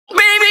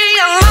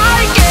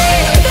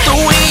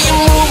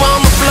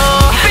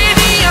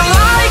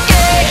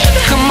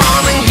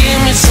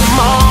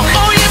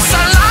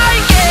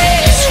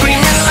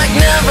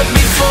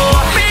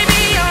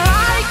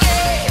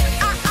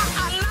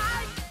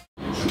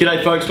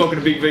G'day folks, welcome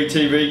to Big V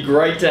TV.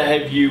 Great to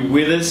have you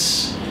with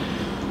us.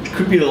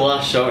 Could be the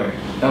last show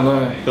I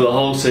know. for the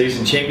whole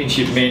season.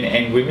 Championship men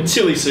and women.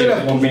 Silly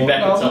season. We'll be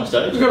back at some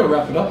stage. We've got to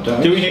wrap it up, don't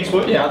we? Do we next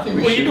week? Yeah, I think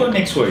we should. What are you doing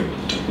next week?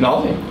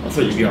 Nothing. I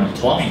thought you'd be on a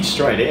plane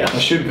straight out. I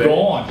should be.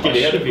 Go on,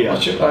 get out of here. I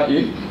should, aren't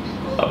you?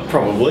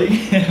 Probably.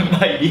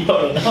 Maybe, I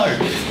don't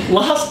know.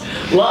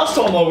 Last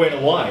time I went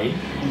away...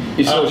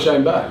 You saw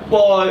Shane back?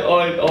 Well,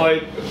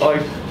 I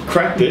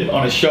cracked it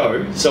on a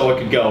show so I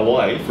could go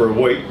away for a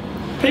week.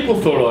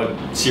 People thought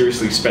I'd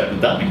seriously spat the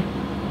dummy.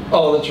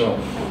 Oh, that's right.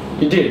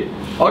 You did.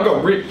 I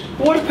got ripped.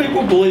 Why do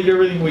people believe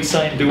everything we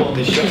say and do on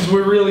this show? Because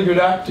we're really good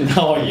actors.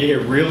 Oh yeah,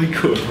 really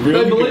good.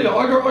 Really they believe good. it.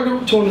 I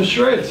got torn to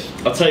shreds.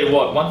 I'll tell you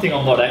what, one thing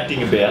I'm not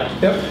acting about,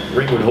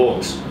 Ringwood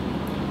Hawks.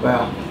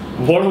 Wow.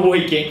 What a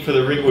weekend for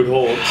the Ringwood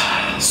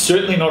Hawks.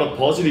 Certainly not a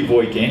positive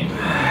weekend.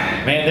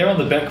 Man, they're on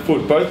the back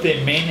foot. Both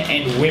their men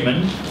and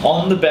women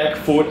on the back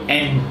foot,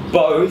 and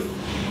both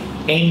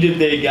ended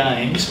their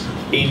games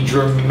in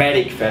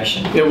dramatic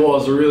fashion. It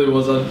really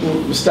was.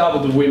 We'll start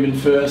with the women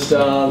first.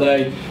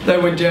 They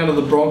went down to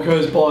the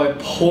Broncos by a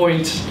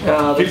point.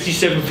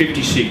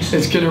 57-56.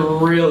 It's going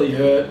to really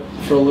hurt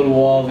for a little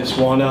while, this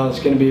one. There's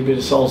going to be a bit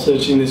of soul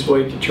searching this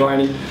week in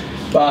training.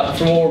 But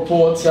from all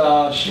reports,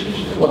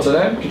 what's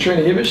her name?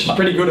 Katrina Hibbert. She's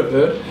pretty good at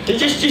her.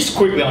 Just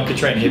quickly on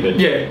Katrina Hibbert.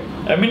 Yeah.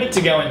 A minute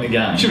to go in the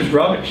game. She was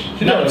rubbish.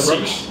 None of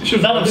six. She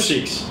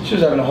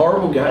was having a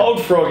horrible game.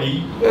 Old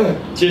Froggy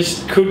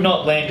just could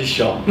not land a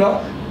shot.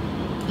 No.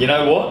 You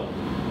know what?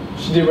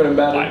 She did when it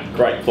mattered. Mate,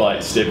 great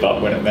play. Step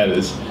up when it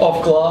matters.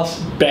 Off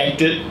glass.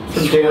 Banked it.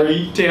 From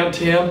three.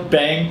 Downtown.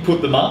 Bang.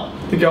 Put them up.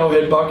 The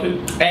go-ahead bucket.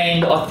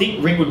 And I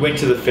think Ringwood went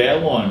to the foul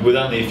line with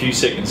only a few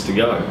seconds to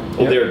go.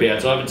 Or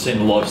thereabouts. I haven't seen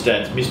the live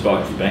stats. Missed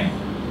both. Bang.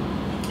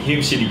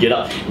 Hume City get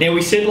up. Now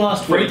we said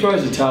last week... Free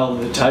throws a tail of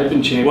the tape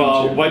in championship.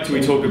 Well, wait till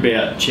we talk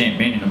about champ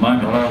men in a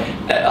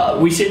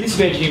moment. We said this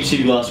about Hume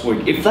City last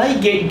week. If they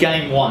get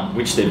game one,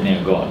 which they've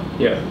now got,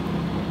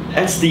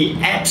 that's the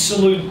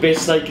absolute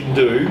best they can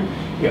do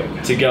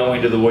to go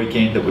into the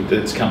weekend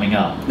that's coming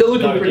up. They're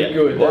looking pretty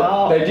good.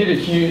 Wow. They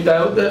did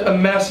a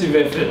massive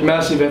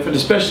effort,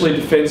 especially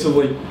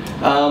defensively.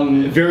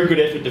 Very good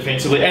effort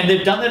defensively, and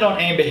they've done that on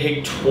Amber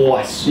Hegg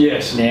twice.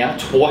 Yes. Now,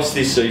 twice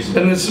this season.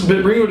 And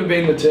but Ringwood have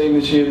been the team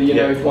this year that, you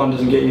know, if one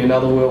doesn't get you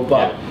another will,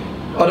 but...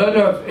 I don't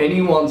know if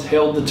anyone's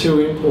held the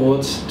two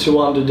imports to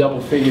under double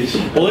figures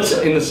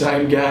in the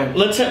same game.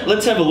 Let's have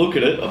a look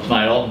at it. Mate,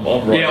 I'm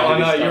right. Yeah, I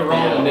know, you're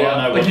rolling now.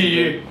 I know Look at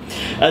you.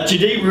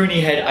 Jadee Rooney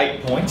had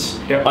 8 points.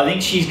 Yep. I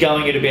think she's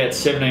going at about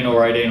 17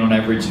 or 18 on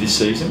average this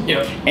season.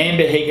 Yep.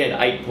 Amber Hegg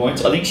had 8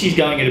 points. I think she's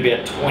going at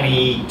about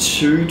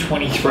 22,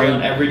 23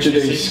 on average this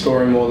Jadee's season.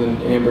 scoring more than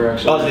Amber,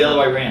 actually. Oh, it's the other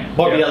way around.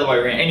 Might be the other way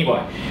around.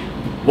 Anyway,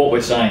 what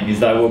we're saying is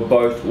they were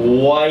both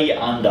way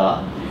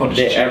under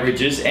their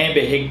averages. Amber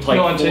Hegg played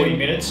 40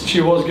 minutes.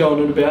 She was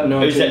going at about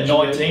 19. Is that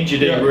 19,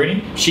 Jadee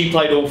Rooney? She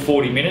played all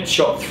 40 minutes,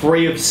 shot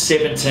 3 of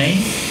 17,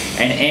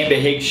 and Amber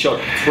Hegg shot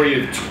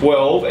 3 of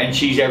 12, and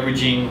she's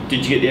averaging...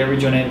 Did you get the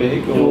average on Amber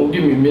Hegg? Well,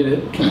 give me a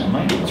minute. Come on,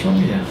 mate. What's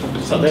wrong with you?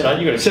 It's not that hard.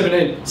 You got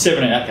 17.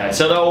 17, okay.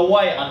 So they were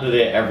way under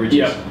their averages.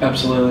 Yeah,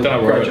 absolutely. Don't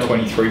know where I got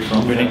 23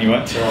 from, but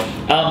anyway.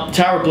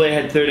 Tara Blair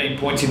had 13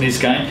 points in this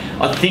game.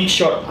 I think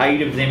shot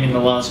 8 of them in the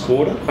last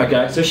quarter.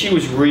 Okay. So she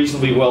was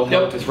reasonably well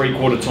held to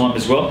three-quarter time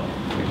as well.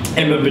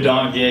 Emma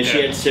Badone,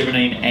 she had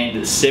 17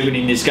 and 7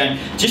 in this game.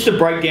 Just a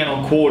breakdown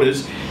on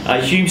quarters.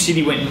 Hume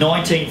City went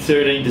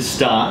 19-13 to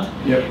start.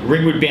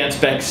 Ringwood bounced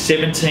back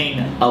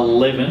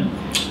 17-11.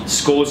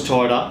 Scores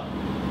tied up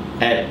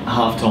at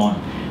half-time.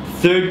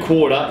 Third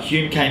quarter,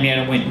 Hume came out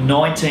and went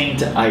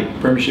 19-8.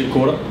 Premiership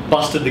quarter.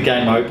 Busted the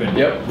game open.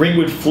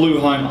 Ringwood flew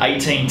home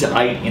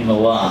 18-8 in the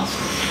last.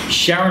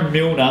 Sharon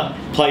Milner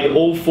played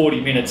all 40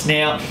 minutes.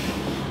 Now,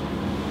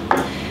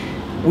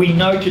 we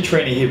know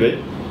Katrina Hibbert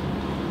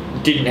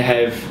didn't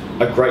have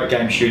a great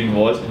game shooting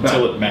wise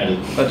until it mattered.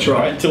 That's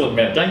right. Until it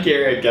mattered. Don't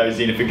care how it goes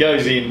in. If it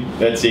goes in,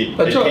 that's it.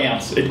 That's it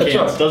counts. It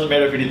counts. Doesn't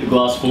matter if it hit the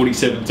glass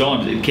 47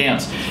 times. It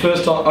counts.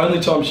 Only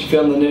time she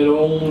found the net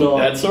all night.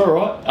 That's all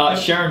right.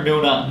 Sharon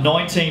Milner,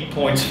 19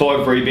 points,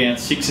 5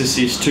 rebounds, 6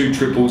 assists, 2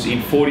 triples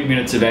in 40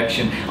 minutes of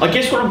action. I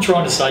guess what I'm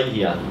trying to say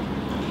here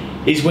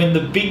is when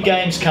the big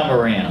games come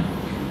around,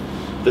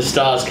 the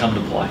stars come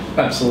to play.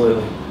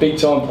 Absolutely. Big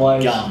time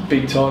plays.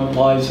 Big time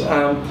plays.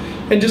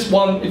 And just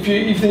one, if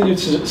you think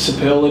it's a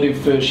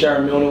superlative for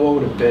Sharon Milner, what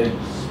would it be?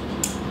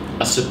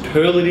 A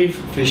superlative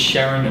for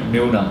Sharon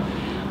Milner?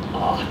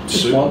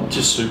 Just one?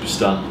 Just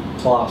superstar.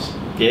 Class.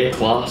 Yeah,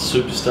 class,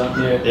 superstar.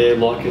 Yeah,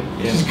 like it.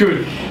 Yeah. She's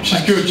good.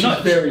 She's good. She's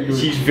very good.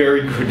 She's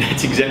very good.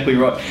 That's exactly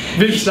right.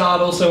 Viv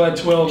Sard also had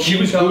 12. She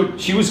was good.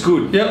 She was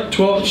good. Yep,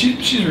 12.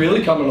 She's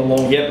really coming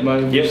along at the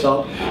moment. Viv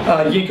Sard.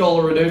 Yink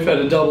Olaradoof had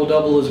a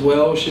double-double as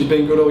well. She's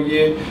been good all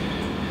year.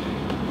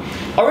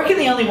 I reckon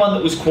the only one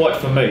that was quite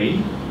for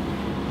me,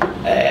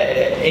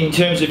 in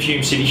terms of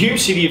Hume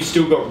City have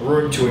still got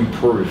room to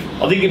improve.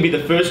 I think it'd be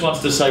the first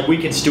ones to say we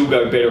can still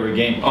go better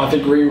again. I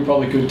think Ringwood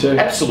probably could too.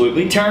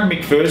 Absolutely. Taryn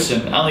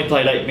McPherson only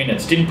played 8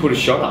 minutes, didn't put a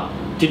shot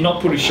up. did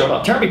not put a shot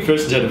up. Tara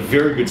McPherson's had a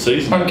very good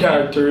season.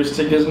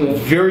 Uncharacteristic, isn't it?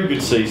 Very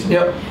good season.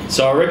 Yep.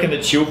 So I reckon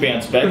that she'll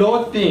bounce back.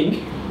 But I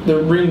think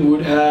the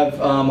Ringwood have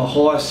a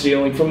higher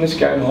ceiling from this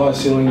game, higher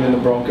ceiling than the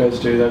Broncos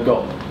do. They've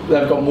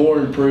got more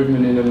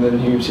improvement in them than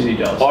Hume City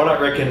does. I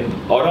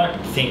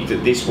don't think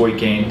that this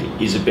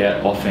weekend is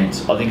about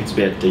offense. I think it's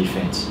about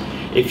defense.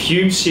 If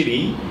Hume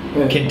City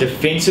can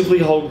defensively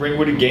hold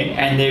Ringwood again,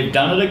 and they've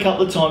done it a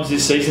couple of times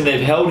this season,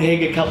 they've held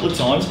Hegg a couple of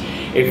times.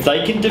 If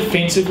they can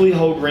defensively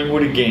hold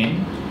Ringwood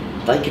again,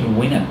 they can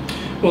win it.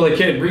 Well, they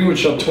can. Ringwood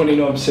shot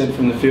 29%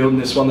 from the field in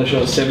this one. They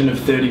shot 7 of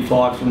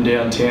 35 from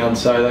downtown,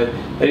 so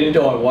they didn't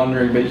die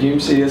wondering. But Hume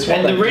City, that's what.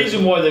 And the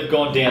reason why they've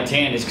gone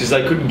downtown is because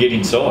they couldn't get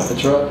inside.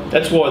 That's right.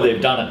 That's why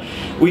they've done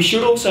it. We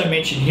should also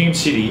mention Hume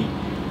City,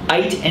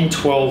 8 and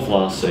 12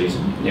 last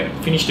season. Yeah.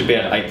 Finished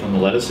about 8th on the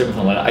ladder, 7th on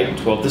the ladder, 8 and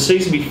 12. The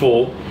season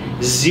before,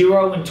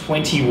 0 and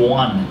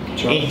 21.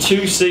 That's right. In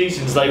 2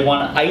 seasons, they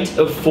won 8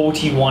 of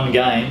 41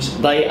 games.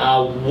 They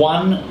are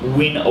 1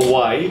 win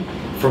away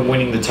from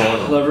winning the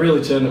title. They've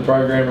really turned the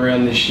program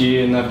around this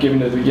year, and they've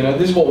given it.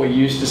 This is what we're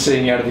used to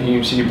seeing out of the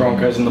Hume City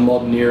Broncos in the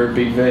modern era of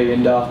Big V.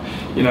 And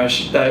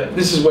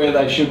this is where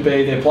they should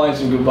be. They're playing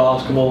some good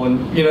basketball,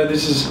 and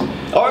this is a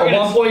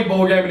 1-point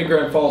ball game in the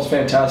grand final is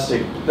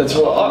fantastic. That's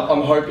what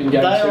I'm hoping.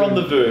 Game 2. They are on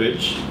the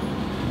verge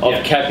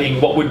of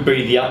capping what would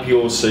be the up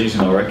yours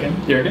season, I reckon.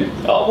 You reckon?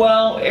 Oh,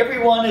 well,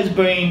 everyone has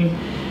been.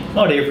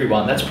 Not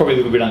everyone, that's probably a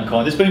little bit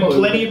unkind. There's been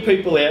plenty of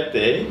people out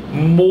there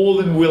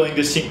more than willing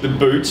to sink the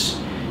boots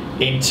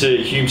into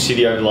Hume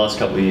City over the last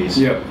couple of years.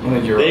 Yep, I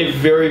think you're right. They're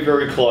very,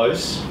 very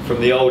close from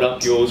the old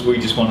up yours, we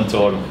just won a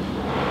title.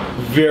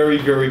 Very,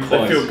 very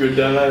close. They feel good,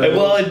 don't they?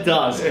 Well, it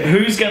does.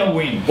 Who's going to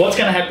win? What's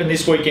going to happen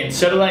this weekend?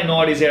 Saturday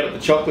night is out at the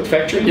Chocolate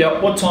Factory.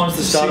 Yep. What time's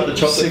the start of the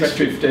Chocolate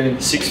Factory? 6:15.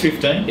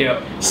 6:15?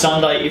 Yep.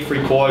 Sunday, if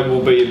required,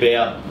 will be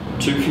about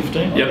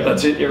 2:15? Yep,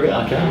 that's it. Okay,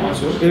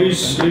 nice work.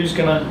 Who's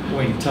going to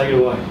win? Take it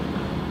away.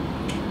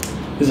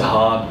 This is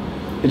hard.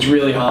 It's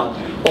really hard.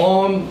 I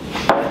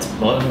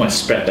don't want to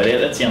spat that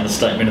out. That's the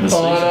understatement of the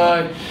season. I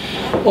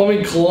know. I'm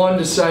inclined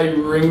to say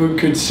Ringwood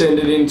could send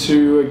it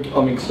into.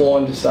 I'm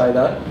inclined to say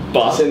that.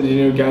 Send it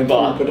into a game,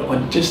 but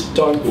I just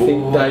don't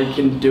think they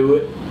can do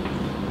it.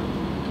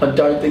 I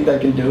don't think they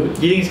can do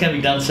it. You think it's going to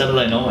be done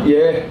Saturday night?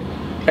 Yeah.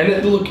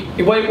 And look,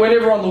 when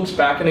everyone looks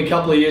back in a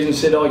couple of years and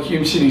said, "Oh,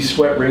 Hume City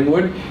swept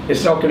Ringwood,"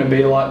 it's not going to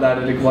be like that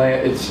at a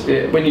glance.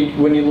 When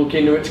you look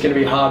into it, it's going to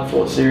be a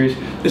hard-fought series.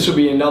 This will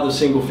be another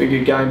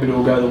single-figure game, but it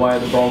will go the way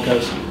of the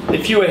Broncos.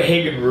 If you were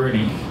Hegg and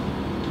Rooney,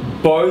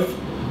 both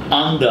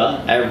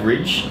under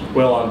average,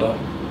 well under,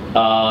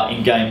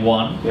 in game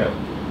 1. Yeah.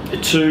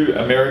 2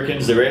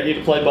 Americans, they're out here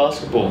to play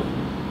basketball.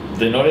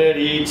 They're not out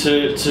here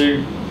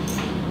to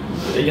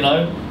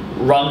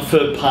run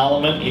for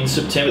Parliament in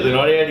September. They're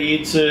not out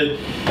here to,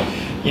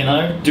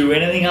 do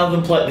anything other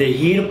than play. They're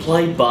here to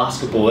play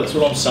basketball. That's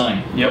what I'm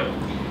saying. Yep.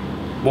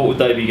 What would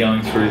they be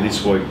going through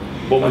this week?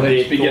 What would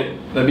they'd be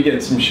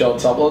getting some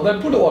shots up. Well, they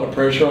put a lot of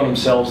pressure on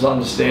themselves,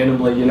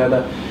 understandably.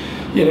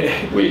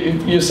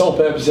 Your sole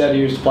purpose out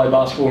here is to play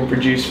basketball and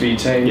produce for your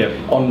team.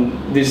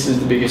 Yep. This is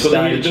the biggest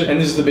stage, and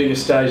this is the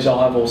biggest stage they'll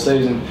have all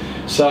season.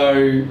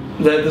 So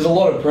there's a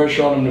lot of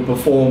pressure on them to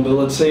perform. But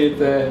let's see if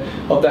they're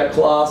of that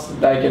class that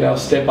they can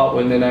step up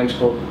when their name's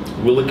called.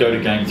 Will it go to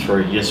game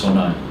 3? Yes or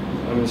no?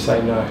 I'm going to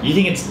say no. You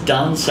think it's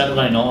done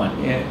Saturday night?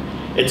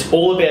 Yeah. It's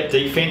all about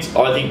defense.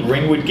 I think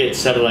Ringwood gets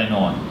Saturday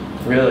night.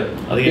 Really?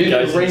 I think it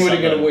goes Ringwood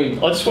are going to win.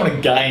 I just want a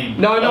game.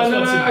 No, I just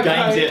want some okay.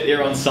 games out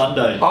there on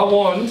Sunday.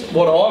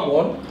 What I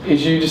want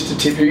is you just to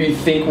tip who you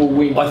think will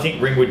win. I think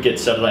Ringwood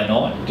gets Saturday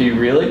night. Do you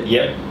really?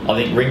 Yep. I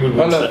think Ringwood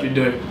wins. I don't know if you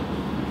do.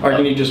 I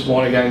reckon you just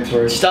want a game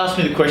 3. Just ask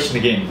me the question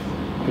again.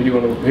 Who do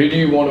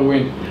you want to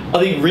win? I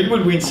think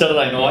Ringwood wins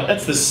Saturday night.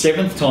 That's the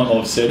 7th time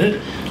I've said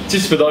it.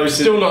 Just for those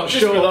for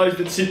those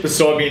that sit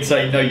beside me and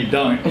say no, you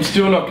don't. I'm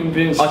still not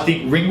convinced. I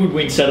think Ringwood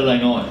wins Saturday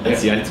night.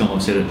 That's the 8th time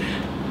I've said it.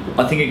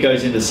 I think it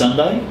goes into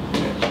Sunday.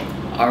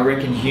 I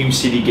reckon Hume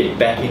City get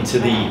back into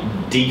the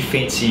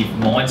defensive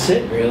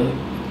mindset. Really?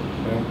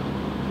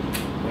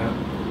 Yeah.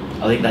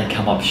 I think they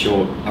come up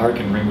short. I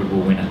reckon Ringwood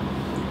will win it.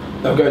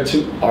 They'll go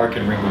 2. I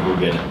reckon Ringwood will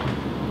get it.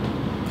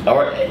 All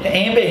right,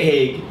 Amber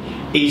Hegg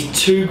is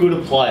too good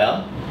a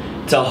player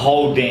to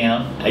hold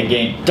down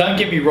again. Don't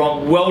get me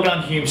wrong. Well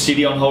done, Hume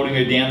City, on holding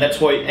her down. That's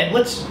why. And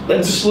let's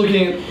just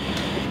looking at.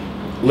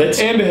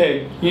 Amber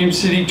Hegg, Hume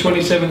City,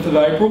 27th of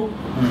April.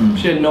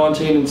 She had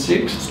 19 and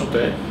 6. It's not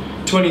bad.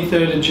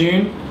 23rd of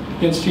June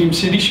against Hume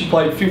City, she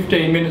played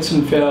 15 minutes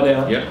and fouled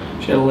out. Yep.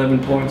 She had 11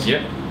 points.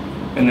 Yep.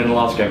 And then the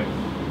last game.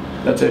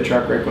 That's her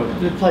track record.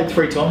 They've played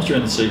 3 times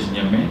during the season,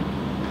 young man.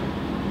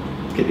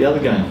 Let's get the other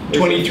game.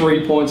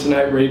 23 points and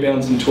 8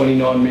 rebounds in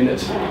 29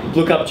 minutes.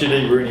 Look up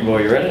Jadee Rooney while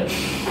you're at it.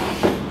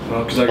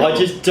 I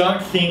just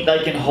don't think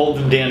they can hold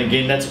them down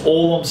again. That's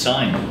all I'm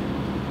saying.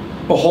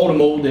 Or hold them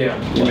all down.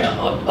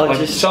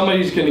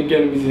 Somebody's going to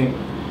get them, you think.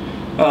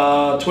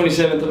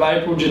 27th of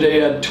April,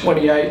 Jadee had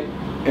 28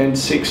 and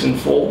 6 and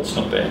 4. It's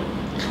not bad.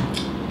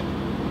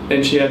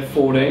 Then she had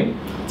 14.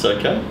 It's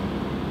okay.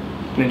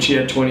 And then she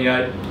had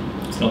 28.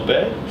 It's not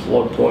bad. It's a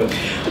lot of points.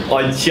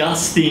 I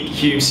just think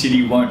Hume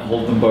City won't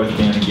hold them both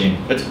down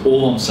again. That's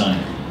all I'm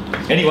saying.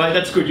 Anyway,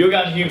 that's good. You're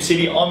going Hume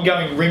City. I'm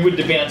going Ringwood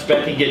to bounce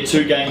back and get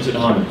 2 games at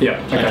home. Yeah.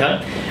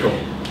 Okay? Cool.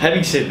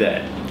 Having said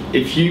that,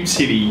 if Hume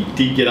City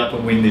did get up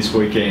and win this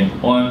weekend,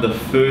 I'm the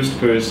first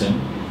person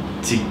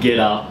to get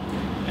up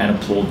and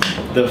applaud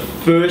them. The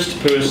first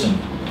person.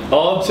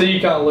 Oh, So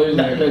you can't lose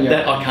now, can you?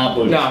 I can't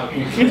lose. No,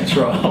 that's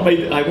right. I mean,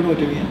 hey, what do I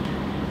do here?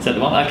 Is that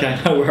the one? Okay,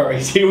 no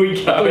worries. Here we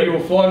go. I thought you were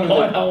flying with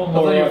I it. know I'm I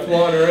thought you were alright.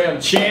 flying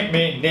around. Champ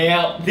man.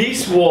 Now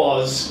this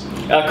was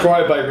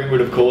Cryo Bay Ringwood,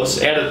 of course,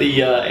 out of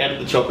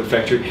the chocolate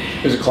factory.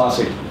 It was a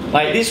classic.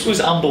 Mate, this was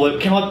unbelievable.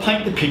 Can I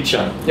paint the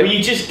picture? Yep. Will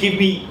you just give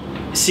me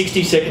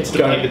 60 seconds to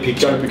Go. paint the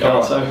picture? Go,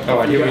 Picasso.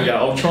 Alright, here we Go. go.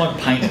 I'll try and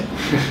paint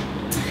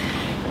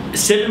it.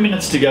 7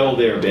 minutes to go or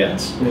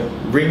thereabouts. Yeah.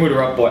 Ringwood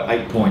are up by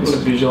 8 points. What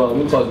a visual.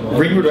 I'm close my eyes.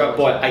 Ringwood are up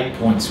by 8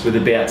 points with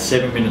about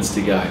 7 minutes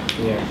to go.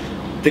 Yeah.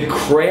 The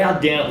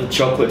crowd down at the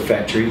chocolate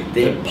factory,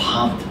 they're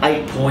pumped.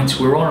 8 points,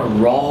 we're on a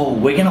roll.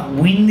 We're going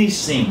to win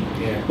this thing.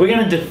 Yeah. We're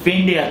going to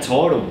defend our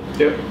title.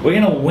 Yep.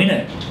 We're going to win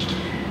it.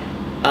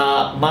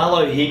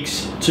 Marlo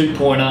Hicks,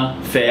 2-pointer,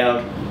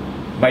 fouled,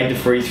 made the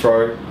free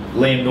throw.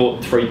 Liam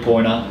Norton,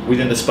 3-pointer,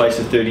 within the space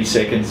of 30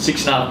 seconds.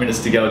 6.5 minutes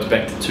to go, it's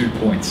back to 2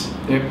 points.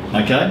 Yep.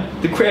 Okay?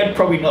 The crowd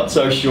probably not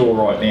so sure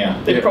right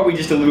now. They're Yep. probably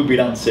just a little bit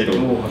unsettled.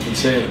 Oh, I can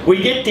see it.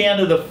 We get down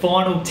to the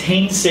final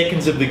 10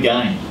 seconds of the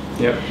game.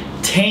 Yep.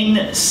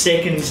 10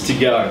 seconds to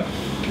go.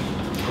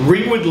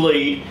 Ringwood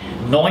lead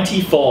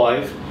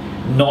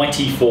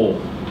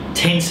 95-94.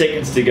 10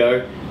 seconds to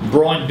go.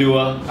 Brian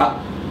Dewar,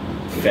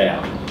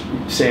 foul.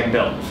 Sam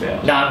Belt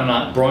foul.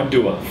 No. Brian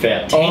Dewar,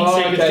 foul. 10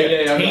 seconds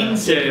to go. 10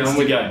 seconds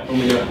to go. I'm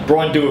with you.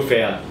 Brian Dewar,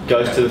 foul.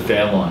 Goes to the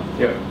foul line.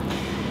 Yep.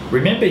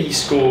 Remember, he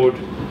scored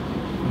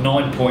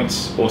 9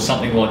 points or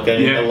something like that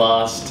in Yeah. the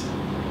last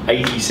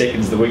 80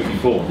 seconds the week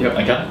before. Yep.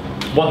 Okay?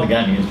 Won the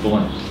game against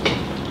Bullen.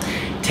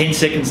 10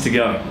 seconds to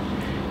go.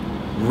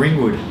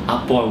 Ringwood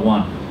up by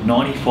 1.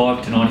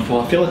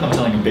 95-94. I feel like I'm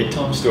telling a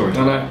bedtime story. I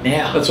know.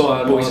 Now, That's why I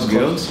had boys my and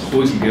eyes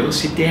girls,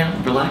 sit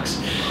down, relax.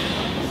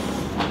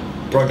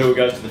 Brian Dewar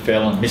goes to the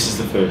foul line, misses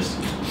the first.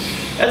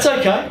 That's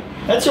okay.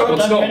 That's all right.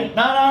 What's Don't not? panic.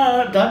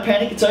 No. Don't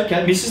panic. It's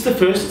okay. Misses the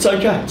first. It's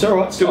okay. It's all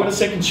right. Still got a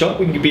second shot.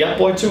 We can be up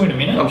by 2 in a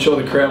minute. I'm sure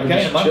the crowd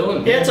Okay, was just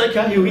chilling. Yeah, it's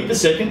okay. He'll hit the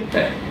second.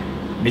 Yeah.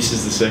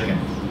 Misses the second.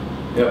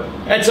 Yep.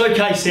 It's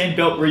okay. Sam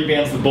Belt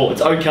rebounds the ball.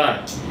 It's okay.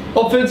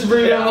 Offensive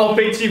rebound.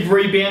 Offensive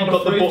rebound. On a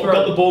Got the free ball. throw.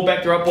 Got the ball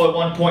back. They're up by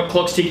 1 point.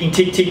 Clock's ticking.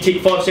 Tick, tick,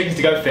 tick. 5 seconds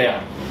to go.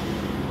 Foul.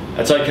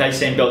 That's okay.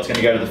 Sam Belt's going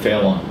to go to the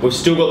foul line. We've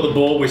still got the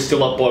ball. We're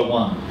still up by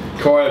 1.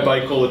 Cryo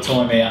Bay call a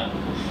timeout.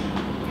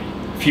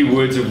 A few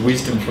words of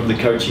wisdom from the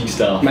coaching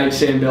staff. Make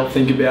Sam Belt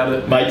think about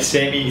it. Make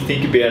Sammy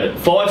think about it.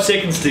 5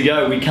 seconds to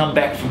go. We come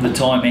back from the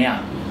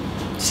timeout.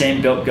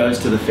 Sam Belt goes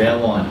to the foul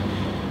line.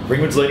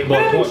 Ringwood's leading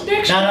by a point.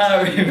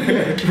 No.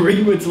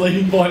 Ringwood's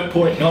leading by a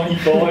point.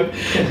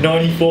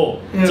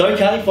 95-94. It's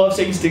okay. 5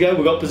 seconds to go.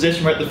 We've got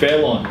possession. We're at the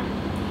foul line.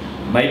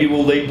 Maybe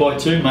we'll lead by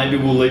 2. Maybe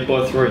we'll lead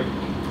by 3.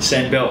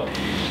 Sam Belt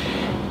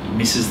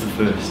misses the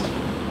first.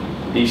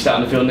 Are you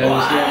starting to feel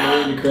nervous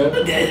now in the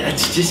crowd?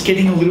 It's just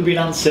getting a little bit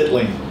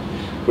unsettling.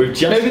 We've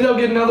just Maybe they'll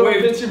get another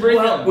offensive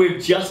rebound.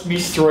 we've just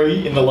missed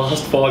 3 in the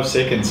last 5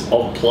 seconds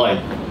of play.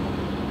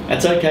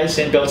 That's okay.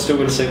 Sam Belt's still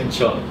got a second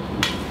shot.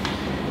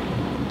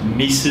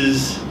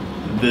 Misses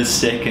the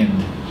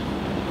second.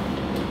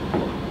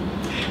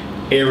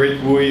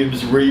 Eric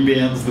Williams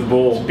rebounds the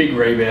ball. Big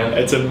rebound.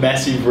 It's a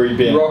massive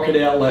rebound.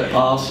 Rocket outlet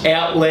pass.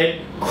 Outlet,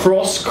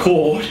 cross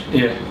court,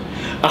 Yeah.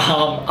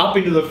 up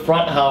into the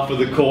front half of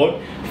the court,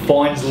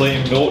 finds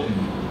Liam Norton.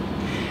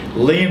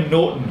 Liam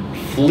Norton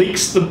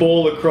flicks the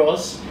ball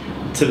across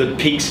to the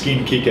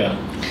pigskin kicker.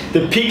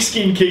 The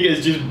pigskin kicker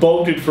has just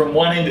bolted from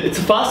one end. It's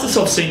the fastest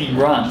I've seen him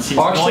run since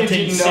I actually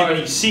didn't know.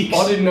 1976.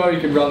 I didn't know you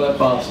could run that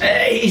fast.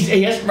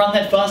 He hasn't run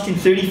that fast in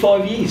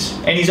 35 years,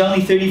 and he's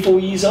only 34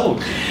 years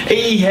old.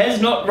 He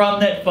has not run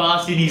that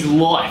fast in his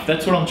life.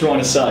 That's what I'm trying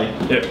to say.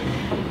 Yep.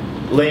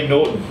 Liam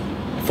Norton,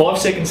 5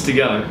 seconds to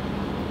go.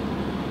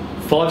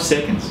 5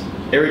 seconds.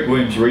 Eric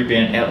Williams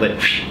rebound outlet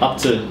up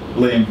to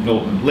Liam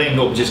Norton. Liam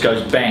Norton just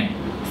goes bang,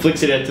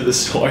 flicks it out to the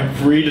side.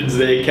 Reardon's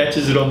there,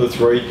 catches it on the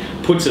 3,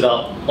 puts it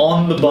up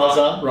on the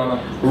buzzer.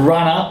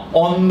 Runner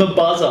on the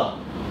buzzer.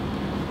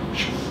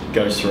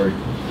 Goes through.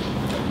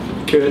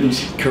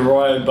 Curtains.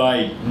 Corio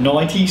Bay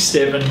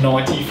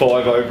 97-95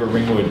 over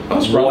Ringwood.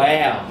 Nice run.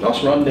 Wow.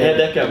 Nice run there.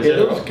 How'd that go? Was Yeah,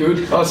 that that was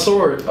good. I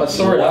saw it. I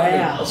saw it.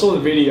 Wow. I saw the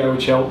video,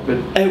 which helped, but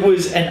It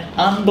was an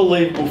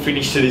unbelievable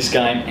finish to this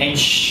game, and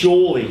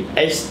surely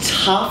as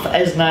tough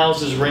as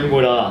nails as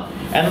Ringwood are,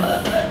 and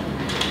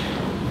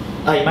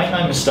hey, make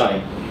no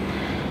mistake,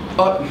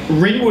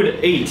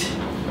 Ringwood eat.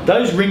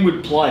 Those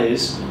Ringwood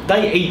players,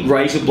 they eat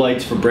razor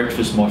blades for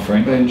breakfast, my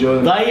friend. they enjoy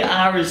them. They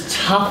are as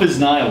tough as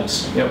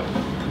nails, Yep.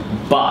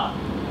 but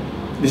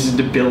This is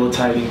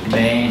debilitating.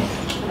 man,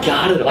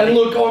 guarded. And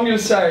look, I'm going to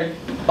say,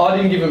 I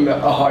didn't give him a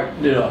hope,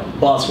 did I?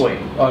 Last week,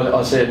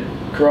 I said,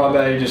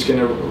 Karabe just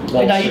going to waltz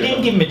No, you through didn't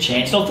it. give them a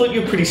chance. And I thought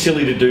you were pretty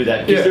silly to do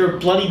that because Yeah. they're a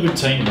bloody good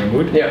team,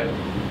 Ringwood. Yeah.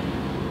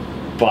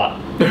 But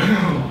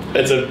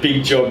It's a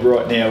big job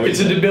right now. It's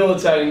a isn't it?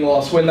 debilitating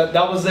loss when that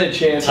was their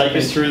chance. Take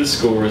us through the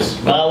scorers.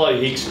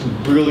 Marlo Hicks,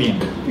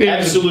 brilliant. He was-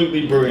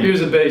 Absolutely brilliant. He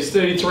was a beast.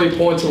 33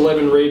 points,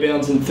 11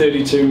 rebounds in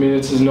 32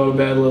 minutes is not a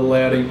bad little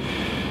outing.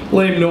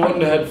 Liam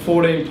Norton had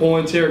 14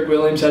 points, Eric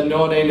Williams had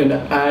 19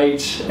 and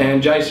 8,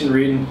 and Jason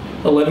Reardon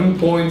 11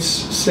 points,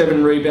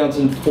 7 rebounds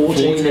and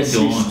 14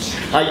 assists.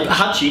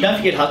 Hutchie, don't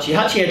forget Hutchie.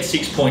 Hutchie had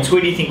 6 points.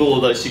 Where do you think all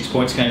of those 6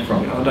 points came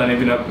from? I don't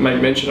even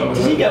make mention of it.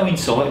 Does he go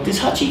inside? Does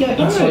Hutchie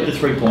go inside the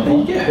 3-point He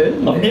line? get hurt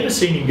in I've there. never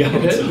seen him go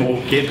inside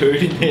or get hurt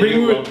in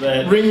there. Love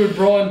that. Ringwood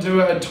Brian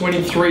Dua had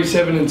 23,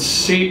 7 and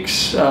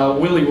 6.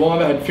 Willie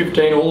Weimer had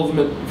 15, all of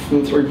them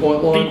from the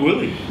 3-point line. Big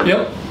Willie.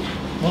 Yep.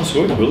 Nice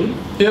work, Willie.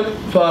 Yep.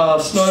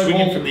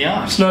 Swinging from the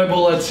arc.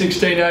 Snowball had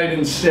 16, 8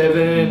 and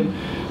 7.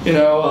 You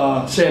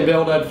know, Sam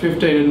Bell had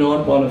 15 and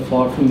 9, 1 and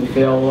 5 from the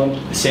foul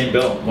line. Sam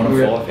Bell, 1 of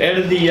 5. How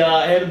did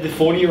the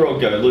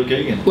 40-year-old go, Luke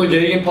Egan? Luke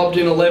Egan popped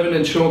in 11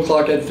 and Sean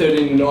Clark had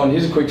 13 and 9.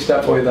 Here's a quick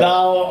stat for you though.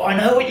 No, I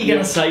know what you're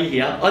going to say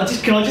here.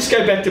 Can I just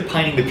go back to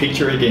painting the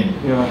picture again?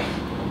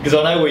 Yeah. Because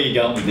I know where you're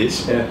going with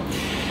this. Yeah.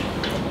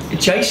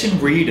 Jason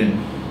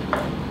Reardon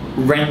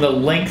ran the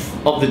length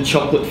of the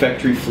chocolate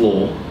factory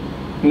floor.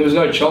 And there was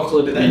no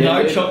chocolate at the end.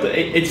 No chocolate.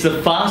 It's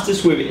the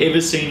fastest we've ever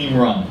seen him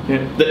run.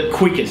 Yeah. The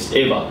quickest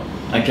ever.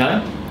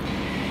 Okay?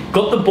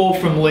 Got the ball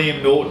from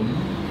Liam Norton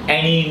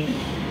and in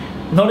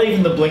not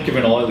even the blink of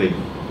an eyelid,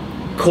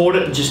 caught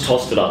it and just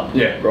tossed it up.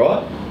 Yeah.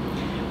 Right?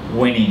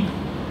 Went in.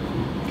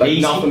 Like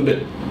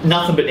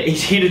nothing but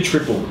he's hit a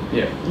triple.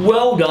 Yeah.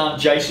 Well done,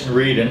 Jason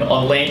Reardon,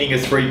 on landing a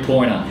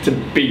 3-pointer. It's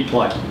a big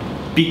play.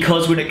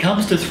 Because when it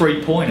comes to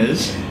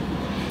 3-pointers,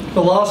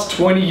 The last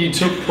 20 you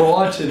took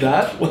prior to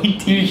that,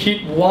 20. you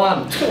hit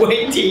 1.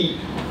 20.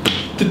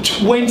 The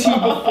 20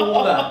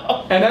 before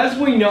that. And as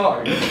we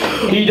know,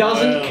 he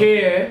doesn't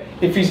care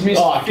if he's missed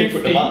Oh, keep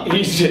putting them up.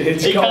 It's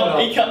He,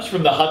 going he comes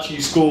from the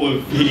Hutchie school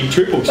of hitting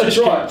triples. That's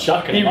Just right. keep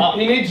chucking them up.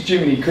 He needs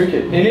Jiminy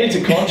cricket. He needs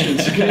a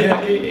conscience.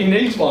 he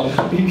needs one.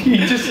 He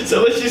just.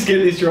 So let's just get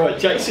this right.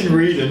 Jason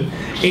Reardon,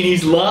 in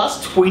his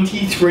last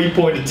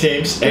 23-point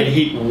attempts, had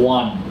hit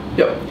 1.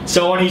 Yep.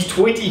 So on his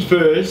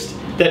 21st,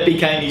 that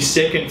became his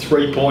second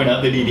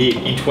 3-pointer that he'd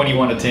hit in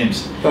 21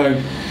 attempts.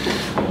 Boom.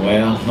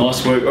 Wow,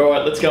 nice work. All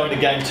right, let's go into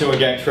game 2 and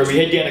game 3. We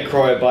head down to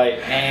Cryo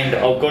Bay, and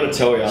I've got to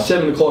tell you,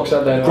 7 o'clock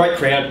Saturday night. great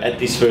crowd at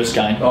this first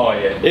game. Oh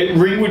yeah.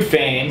 Ringwood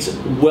fans,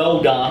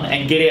 well done,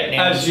 and get out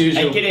now. As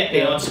usual. And get out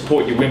now and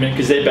support your women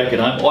because they're back at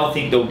home. I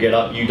think they'll get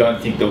up. You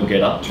don't think they'll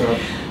get up. That's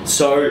right.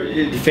 So,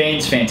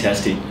 fans,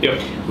 fantastic.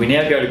 Yep. We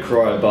now go to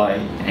Cryo Bay,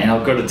 and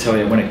I've got to tell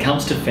you, when it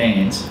comes to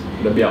fans,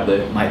 They'll be up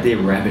there. mate, they're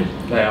rabid.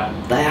 They are.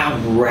 They are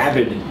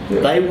rabid.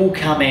 Yeah. They will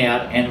come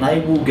out and they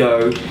will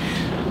go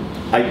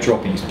 8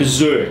 droppings,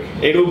 berserk.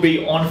 It'll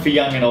be on for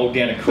young and old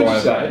down at What'd you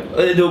Cryo say?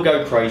 Bay. They'll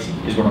go crazy,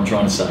 is what I'm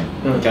trying to say.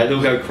 Okay,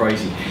 they'll go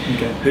crazy.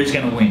 Okay. Who's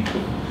going to win?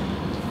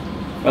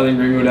 I think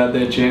Ringwood had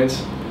their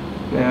chance.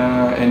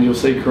 And you'll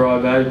see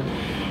Cryo Bay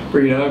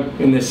bring it home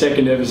in their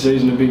second ever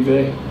season of Big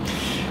V.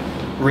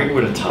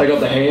 Ringwood are tough. They got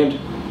the hand.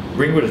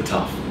 Ringwood are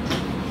tough.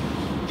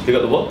 They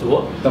got the what? The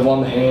what? They've won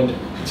the hand.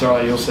 It's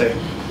alright, you'll see.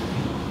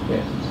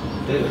 Yeah.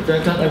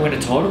 Don't they win a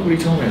title? What are you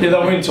talking about? Yeah,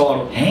 they'll win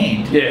title.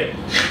 Hand? Yeah.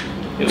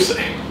 You'll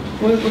see.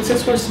 What's that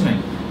supposed to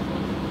mean?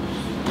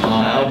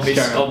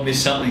 I'll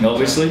miss something,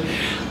 obviously.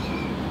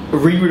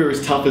 Ringwood are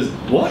as tough as...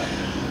 What?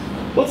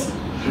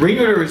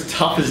 Ringwood are as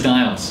tough as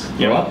nails.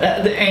 Yeah. Right?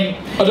 And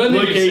I don't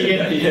think Luke you said Egan,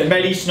 that, yeah.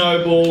 Matty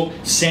Snowball,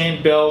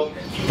 Sam Belt,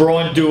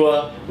 Brian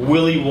Dua,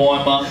 Willie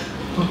Weimer,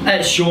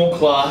 Sean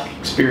Clark.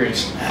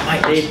 Experience.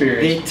 Mate,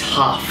 they're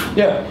tough.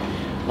 Yeah.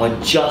 I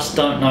just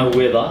don't know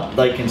whether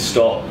they can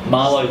stop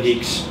Marlo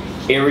Hicks,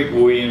 Eric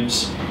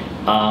Williams,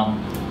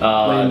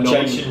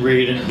 Jason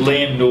Reardon,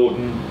 Liam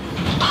Norton,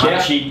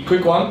 Hutchie. Yeah,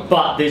 quick one.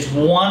 But there's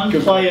one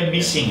player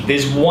missing.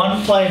 There's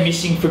one player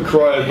missing for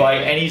Cryo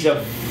Bay, and he's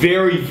a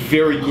very,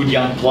 very good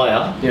young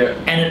player. Yeah.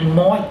 And it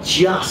might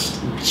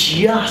just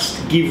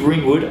give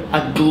Ringwood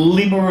a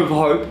glimmer of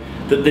hope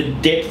that the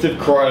depth of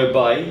Cryo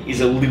Bay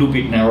is a little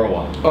bit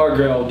narrower. I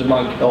agree. I'll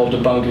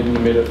debunk it in a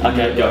minute.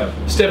 Okay, go.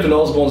 Stephen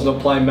Osborne's not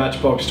playing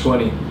Matchbox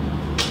 20.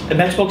 And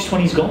Matchbox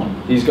 20's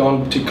gone. He's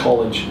gone to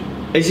college.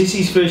 Is this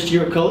his first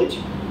year at college?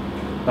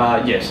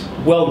 Yes.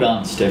 Well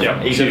done, Stephen.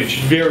 Yep, He's huge.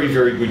 a very,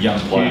 very good young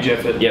player. Huge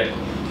effort. Yep.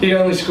 He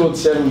only scored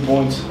 7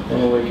 points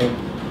on the weekend.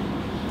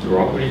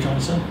 Right, what are you trying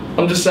to say?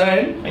 I'm just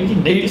saying. He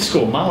didn't need to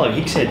score. Marlo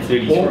Hicks had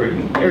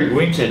 33. Eric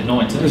Williams had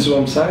 19. This is what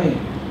I'm saying.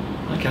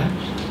 Okay.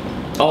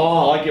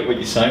 Oh, I get what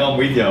you're saying. I'm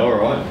with you. All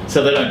right.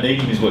 So they don't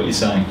need him, is what you're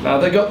saying.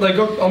 They got.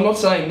 I'm not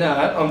saying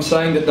that. I'm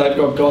saying that they've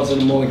got guys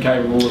that are more than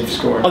capable of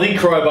scoring. I think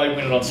Cryo Bay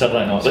win it on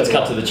Saturday night. Let's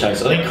cut to the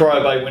chase. I think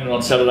Cryo Bay win it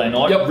on Saturday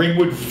night. Yep.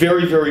 Ringwood,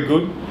 very, very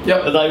good.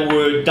 Yep. They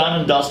were done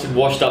and dusted,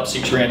 washed up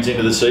 6 rounds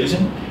into the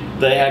season.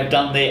 They have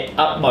done their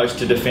utmost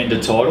to defend a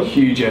title.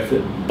 Huge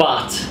effort.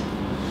 But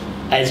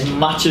as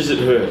much as it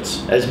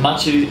hurts, as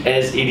much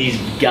as it is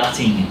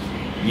gutting,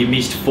 you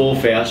missed 4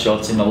 foul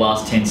shots in the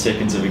last 10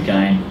 seconds of a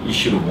game, you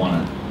should have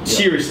won it.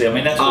 Seriously, I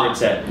mean, that's where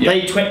it's at. Yeah.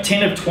 They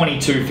 10 of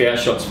 22 foul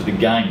shots for the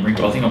game.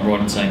 I think I'm right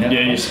in saying that.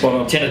 Yeah, you're spot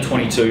on. 10 of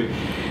 22.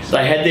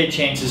 They had their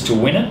chances to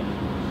win it,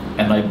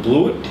 and they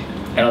blew it.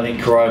 And I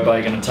think Corio Bay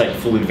are going to take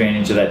full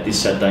advantage of that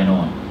this Saturday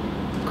night.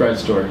 Great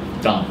story.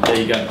 Done.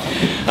 There you go.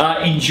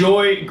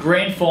 Enjoy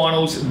grand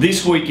finals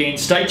this weekend.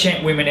 State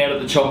champ women out at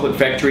the Chocolate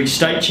Factory.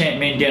 State champ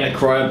men down at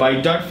Corio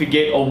Bay. Don't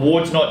forget,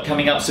 awards night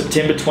coming up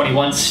September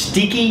 21.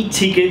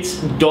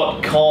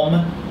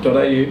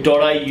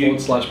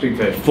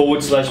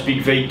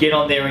 stickytickets.com.au/Big V. Get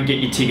on there and get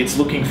your tickets.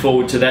 Looking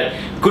forward to that.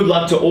 Good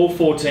luck to all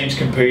 4 teams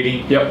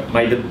competing. Yep.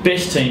 May the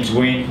best teams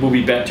win. We'll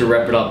be back to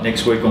wrap it up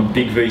next week on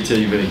Big V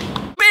TV.